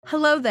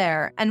Hello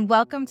there, and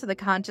welcome to the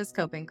Conscious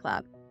Coping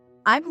Club.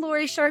 I'm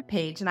Laurie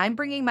Sharp-Page, and I'm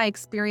bringing my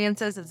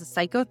experiences as a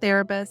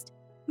psychotherapist,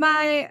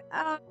 my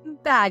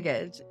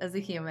baggage as a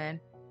human,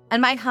 and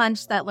my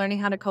hunch that learning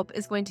how to cope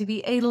is going to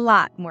be a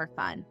lot more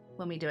fun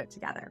when we do it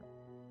together.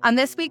 On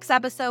this week's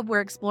episode,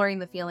 we're exploring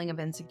the feeling of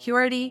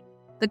insecurity,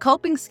 the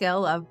coping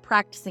skill of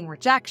practicing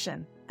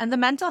rejection, and the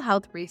mental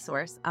health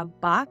resource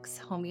of Bach's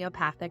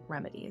Homeopathic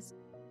Remedies.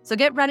 So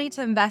get ready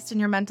to invest in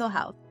your mental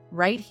health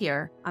right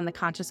here on the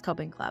Conscious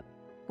Coping Club,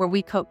 where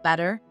we cope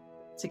better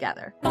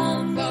together.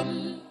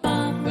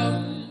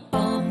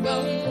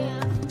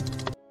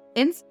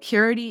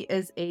 Insecurity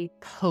is a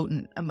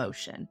potent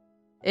emotion.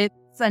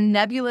 It's a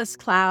nebulous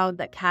cloud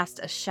that casts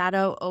a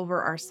shadow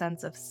over our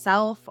sense of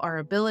self, our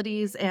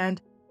abilities,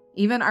 and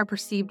even our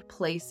perceived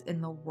place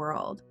in the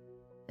world.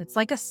 It's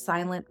like a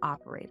silent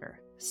operator,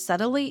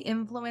 subtly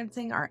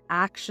influencing our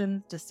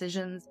actions,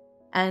 decisions,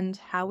 and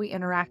how we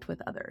interact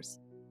with others.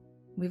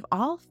 We've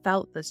all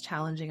felt this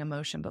challenging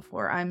emotion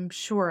before, I'm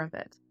sure of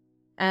it.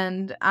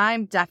 And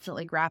I'm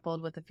definitely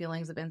grappled with the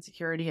feelings of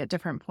insecurity at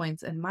different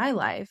points in my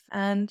life.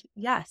 And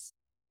yes,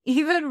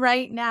 even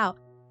right now,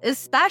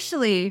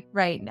 especially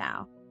right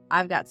now,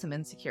 I've got some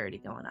insecurity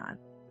going on.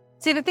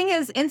 See, the thing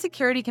is,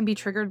 insecurity can be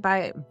triggered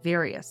by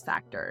various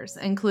factors,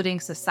 including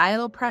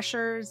societal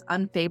pressures,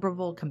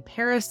 unfavorable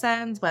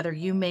comparisons, whether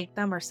you make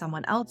them or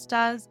someone else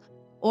does,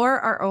 or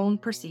our own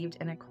perceived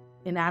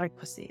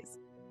inadequacies.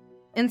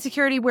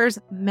 Insecurity wears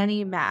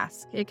many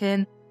masks. It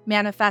can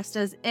manifest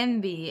as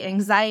envy,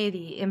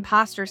 anxiety,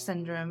 imposter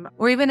syndrome,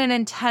 or even an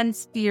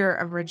intense fear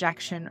of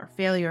rejection or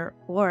failure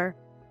or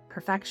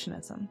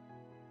perfectionism.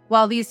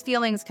 While these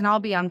feelings can all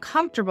be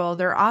uncomfortable,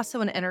 they're also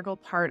an integral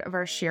part of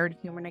our shared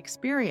human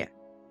experience.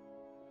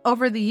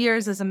 Over the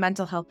years as a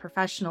mental health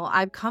professional,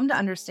 I've come to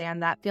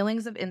understand that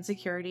feelings of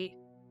insecurity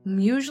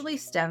usually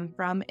stem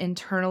from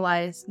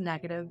internalized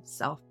negative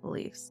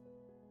self-beliefs.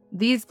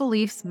 These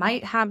beliefs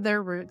might have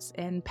their roots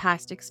in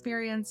past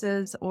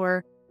experiences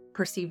or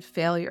perceived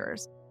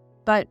failures,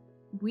 but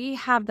we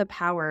have the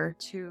power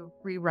to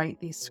rewrite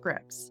these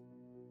scripts.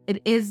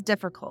 It is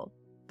difficult,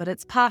 but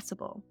it's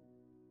possible.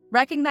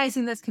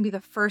 Recognizing this can be the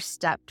first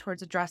step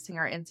towards addressing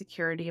our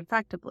insecurity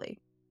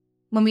effectively.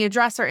 When we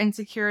address our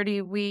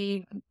insecurity,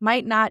 we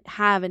might not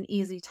have an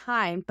easy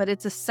time, but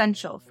it's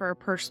essential for our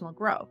personal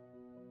growth.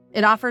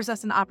 It offers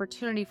us an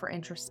opportunity for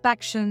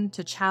introspection,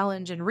 to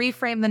challenge and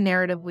reframe the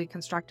narrative we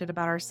constructed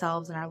about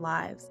ourselves and our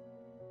lives.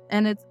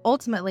 And it's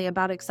ultimately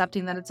about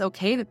accepting that it's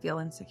okay to feel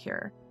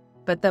insecure,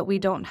 but that we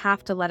don't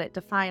have to let it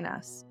define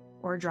us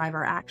or drive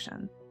our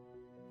action.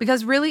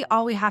 Because really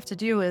all we have to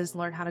do is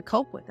learn how to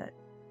cope with it.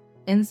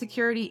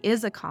 Insecurity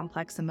is a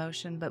complex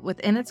emotion, but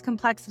within its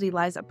complexity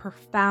lies a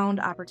profound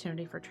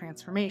opportunity for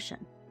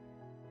transformation.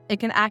 It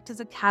can act as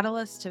a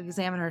catalyst to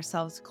examine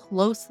ourselves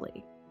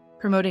closely,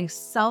 promoting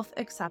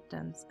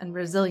self-acceptance and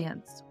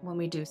resilience when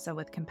we do so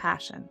with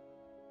compassion.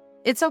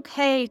 It's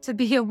okay to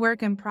be a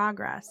work in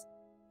progress,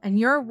 and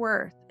your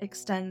worth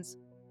extends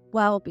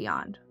well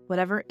beyond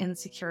whatever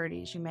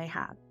insecurities you may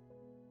have.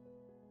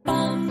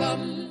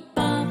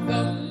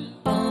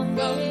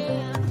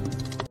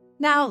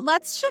 Now,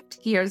 let's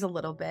shift gears a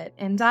little bit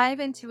and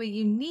dive into a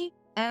unique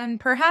and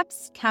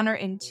perhaps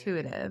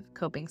counterintuitive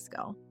coping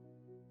skill,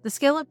 the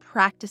skill of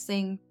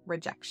practicing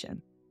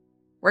rejection.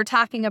 We're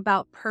talking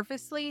about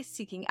purposely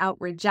seeking out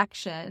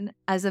rejection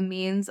as a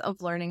means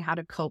of learning how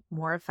to cope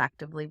more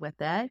effectively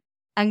with it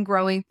and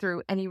growing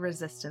through any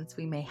resistance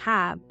we may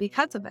have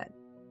because of it.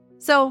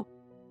 So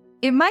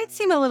it might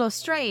seem a little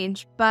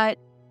strange, but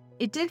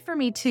it did for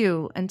me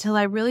too, until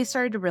I really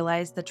started to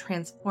realize the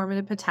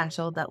transformative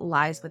potential that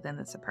lies within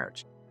this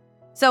approach.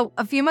 So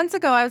a few months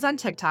ago, I was on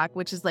TikTok,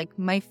 which is like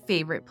my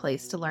favorite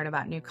place to learn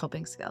about new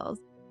coping skills.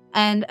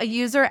 And a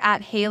user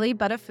at Haley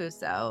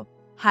Buttafuso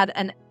had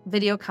a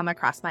video come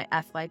across my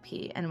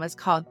FYP and was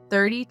called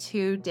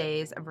 32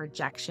 Days of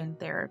Rejection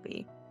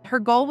Therapy. Her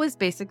goal was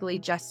basically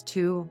just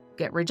to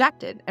get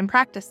rejected and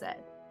practice it.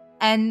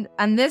 And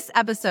on this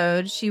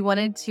episode, she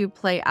wanted to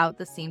play out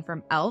the scene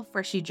from Elf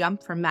where she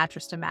jumped from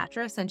mattress to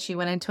mattress and she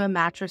went into a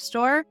mattress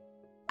store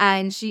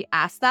and she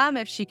asked them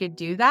if she could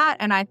do that.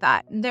 And I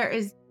thought,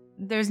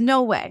 there's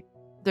no way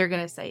they're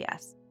going to say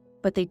yes.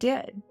 But they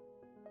did.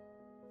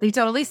 They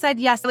totally said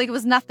yes. Like it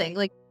was nothing.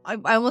 Like I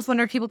almost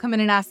wonder if people come in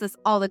and ask this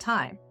all the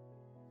time.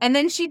 And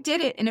then she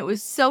did it and it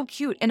was so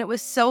cute and it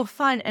was so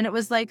fun. And it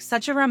was like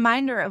such a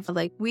reminder of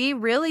like,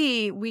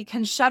 we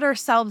can shut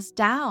ourselves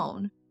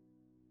down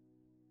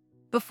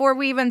before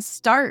we even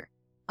start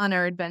on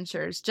our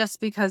adventures just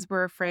because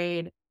we're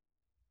afraid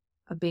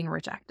of being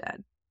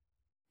rejected.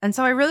 And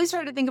so I really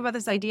started to think about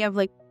this idea of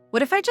like,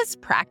 what if I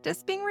just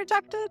practice being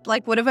rejected?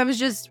 Like, what if I was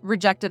just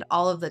rejected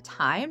all of the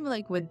time?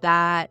 Like, would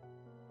that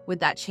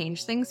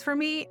change things for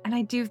me? And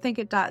I do think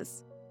it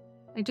does.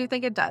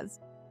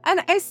 And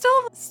I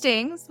still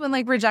stings when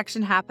like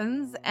rejection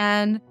happens.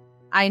 And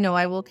I know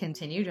I will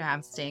continue to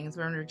have stings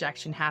when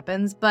rejection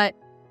happens, but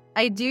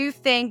I do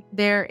think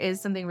there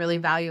is something really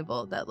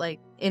valuable that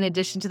like, in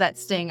addition to that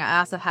sting, I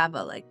also have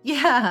a like,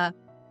 yeah,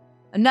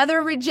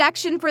 Another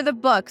rejection for the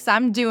books.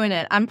 I'm doing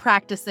it. I'm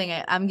practicing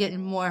it. I'm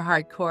getting more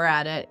hardcore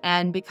at it.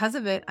 And because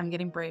of it, I'm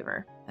getting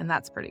braver. And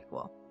that's pretty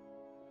cool.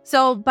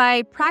 So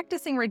by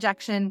practicing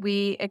rejection,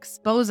 we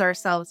expose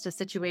ourselves to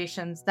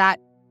situations that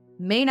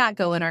may not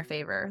go in our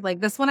favor. Like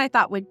this one I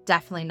thought would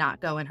definitely not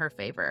go in her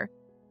favor.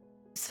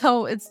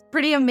 So it's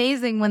pretty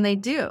amazing when they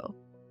do.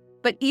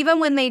 But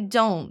even when they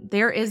don't,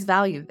 there is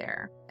value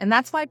there. And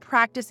that's why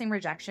practicing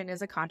rejection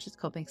is a conscious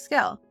coping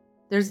skill.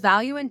 There's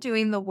value in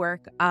doing the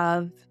work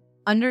of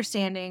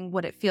understanding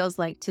what it feels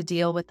like to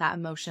deal with that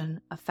emotion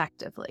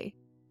effectively,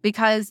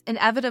 because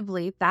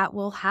inevitably that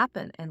will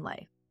happen in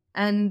life.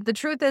 And the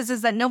truth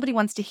is that nobody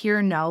wants to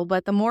hear no,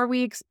 but the more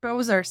we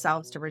expose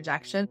ourselves to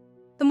rejection,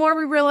 the more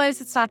we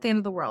realize it's not the end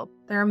of the world.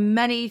 There are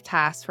many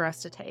tasks for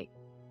us to take.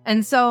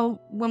 And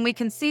so when we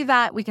can see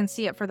that, we can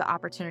see it for the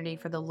opportunity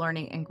for the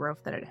learning and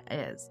growth that it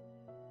is.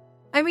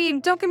 I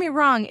mean, don't get me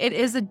wrong, it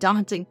is a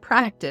daunting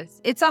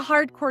practice. It's a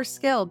hardcore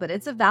skill, but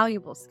it's a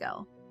valuable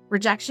skill.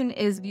 Rejection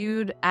is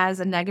viewed as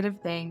a negative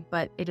thing,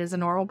 but it is a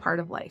normal part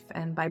of life.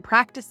 And by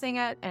practicing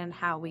it and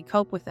how we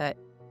cope with it,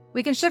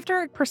 we can shift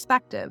our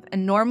perspective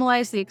and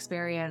normalize the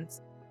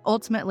experience,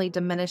 ultimately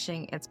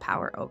diminishing its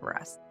power over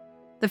us.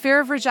 The fear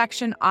of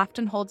rejection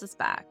often holds us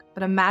back,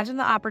 but imagine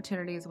the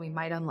opportunities we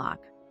might unlock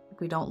if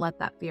we don't let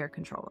that fear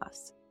control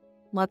us.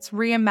 Let's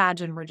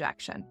reimagine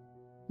rejection,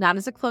 not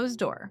as a closed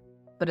door,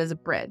 but as a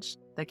bridge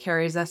that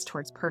carries us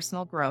towards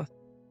personal growth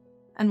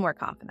and more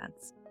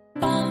confidence.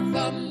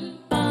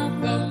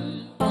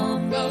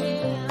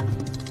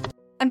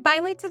 And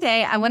finally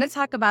today, I want to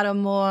talk about a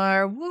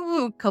more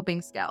woo-woo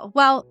coping skill.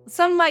 Well,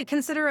 some might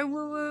consider it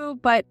woo-woo,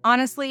 but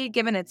honestly,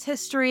 given its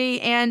history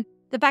and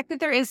the fact that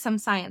there is some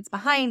science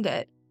behind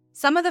it,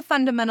 some of the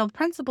fundamental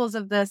principles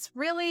of this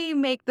really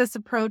make this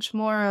approach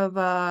more of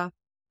a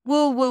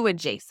woo-woo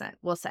adjacent,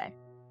 we'll say.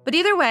 But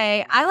either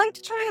way, I like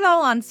to try it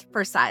all on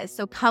for size,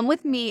 so come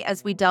with me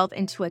as we delve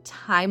into a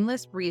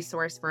timeless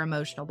resource for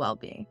emotional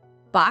well-being,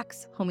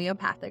 Bach's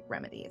Homeopathic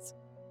Remedies.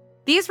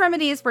 These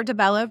remedies were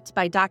developed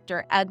by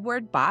Dr.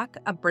 Edward Bach,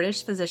 a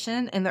British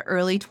physician in the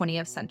early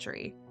 20th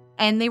century.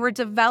 And they were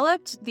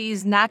developed,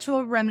 these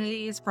natural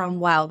remedies, from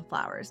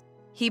wildflowers.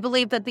 He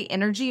believed that the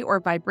energy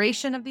or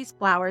vibration of these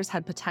flowers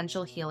had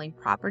potential healing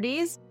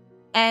properties.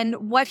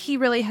 And what he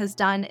really has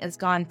done is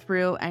gone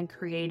through and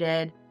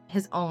created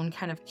his own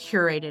kind of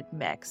curated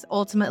mix,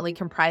 ultimately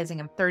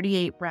comprising of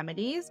 38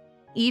 remedies,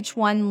 each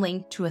one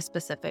linked to a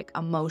specific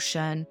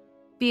emotion,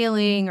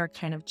 feeling, or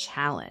kind of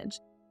challenge.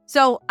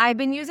 So I've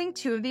been using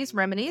 2 of these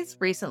remedies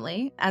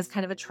recently as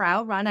kind of a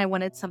trial run. I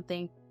wanted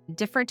something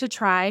different to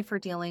try for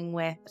dealing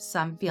with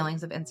some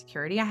feelings of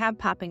insecurity I have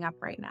popping up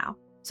right now.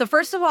 So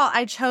first of all,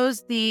 I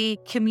chose the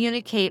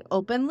Communicate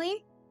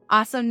Openly,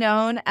 also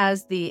known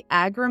as the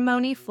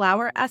Agrimony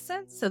flower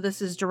essence. So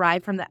this is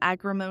derived from the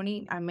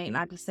agrimony, I may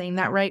not be saying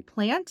that right,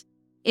 plant.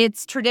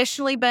 It's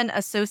traditionally been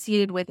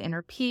associated with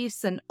inner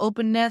peace and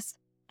openness.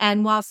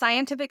 And while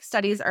scientific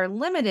studies are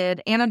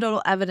limited,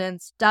 anecdotal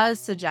evidence does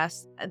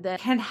suggest that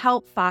it can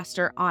help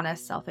foster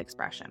honest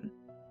self-expression.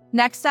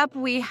 Next up,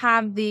 we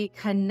have the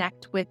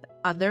Connect with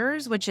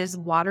Others, which is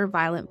water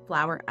violet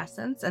flower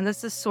essence. And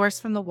this is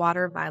sourced from the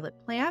water violet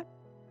plant.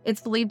 It's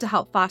believed to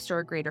help foster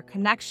a greater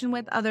connection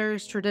with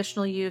others.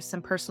 Traditional use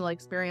and personal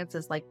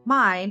experiences like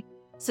mine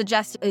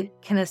suggest it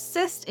can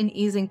assist in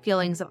easing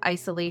feelings of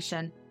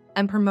isolation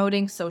and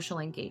promoting social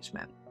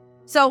engagement.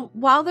 So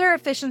while their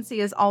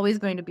efficiency is always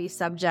going to be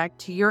subject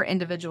to your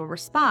individual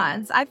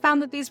response, I've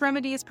found that these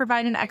remedies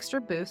provide an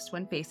extra boost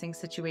when facing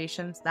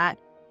situations that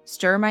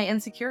stir my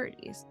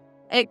insecurities.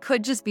 It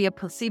could just be a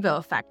placebo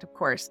effect, of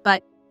course,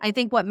 but I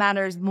think what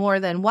matters more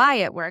than why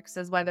it works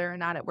is whether or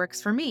not it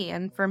works for me.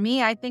 And for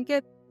me, I think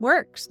it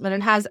works, but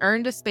it has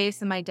earned a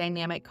space in my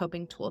dynamic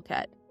coping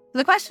toolkit. So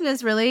the question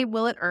is really,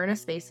 will it earn a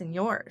space in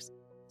yours?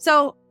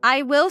 So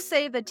I will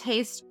say the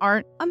tastes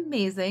aren't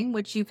amazing,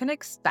 which you can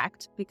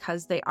expect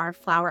because they are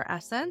flower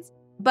essence,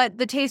 but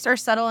the tastes are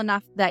subtle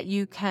enough that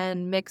you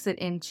can mix it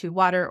into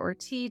water or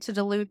tea to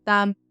dilute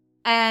them.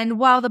 And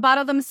while the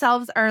bottle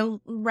themselves are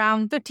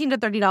around $15 to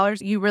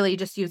 $30, you really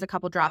just use a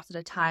couple drops at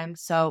a time,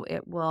 so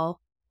it will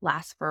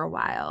last for a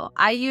while.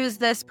 I used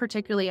this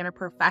particularly in a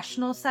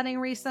professional setting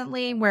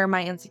recently where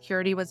my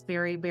insecurity was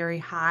very, very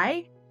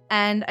high.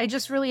 And I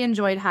just really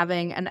enjoyed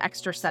having an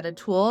extra set of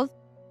tools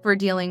for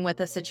dealing with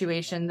a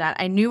situation that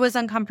I knew was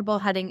uncomfortable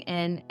heading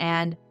in.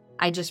 And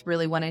I just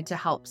really wanted to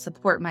help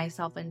support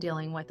myself in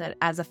dealing with it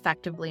as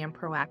effectively and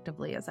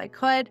proactively as I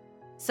could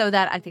so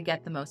that I could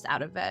get the most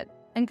out of it.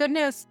 And good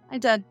news, I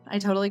did. I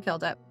totally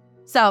killed it.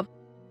 So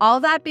all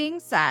that being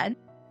said,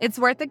 it's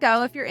worth a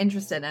go if you're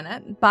interested in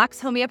it.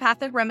 Bach's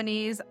Homeopathic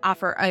Remedies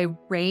offer a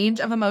range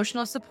of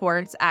emotional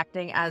supports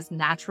acting as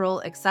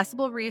natural,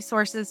 accessible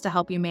resources to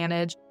help you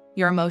manage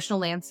your emotional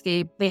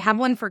landscape. They have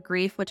one for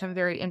grief, which I'm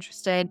very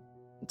interested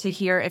to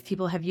hear if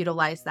people have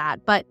utilized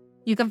that. But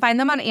you can find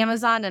them on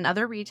Amazon and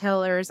other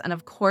retailers. And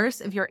of course,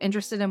 if you're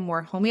interested in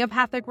more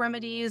homeopathic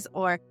remedies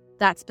or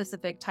that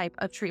specific type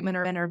of treatment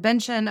or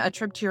intervention, a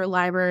trip to your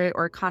library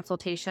or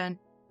consultation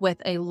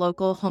with a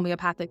local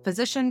homeopathic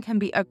physician can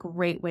be a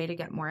great way to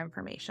get more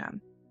information.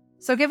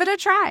 So give it a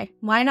try.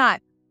 Why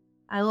not?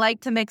 I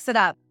like to mix it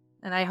up,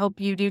 and I hope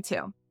you do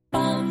too.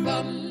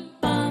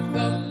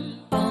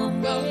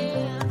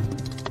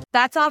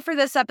 That's all for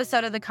this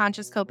episode of the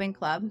Conscious Coping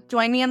Club.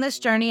 Join me on this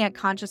journey at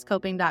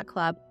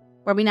consciouscoping.club,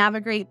 where we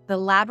navigate the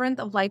labyrinth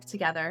of life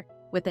together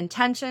with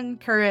intention,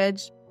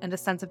 courage, and a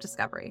sense of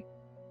discovery.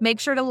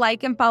 Make sure to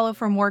like and follow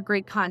for more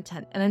great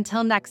content. And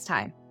until next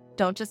time,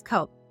 don't just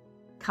cope,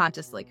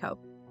 consciously cope.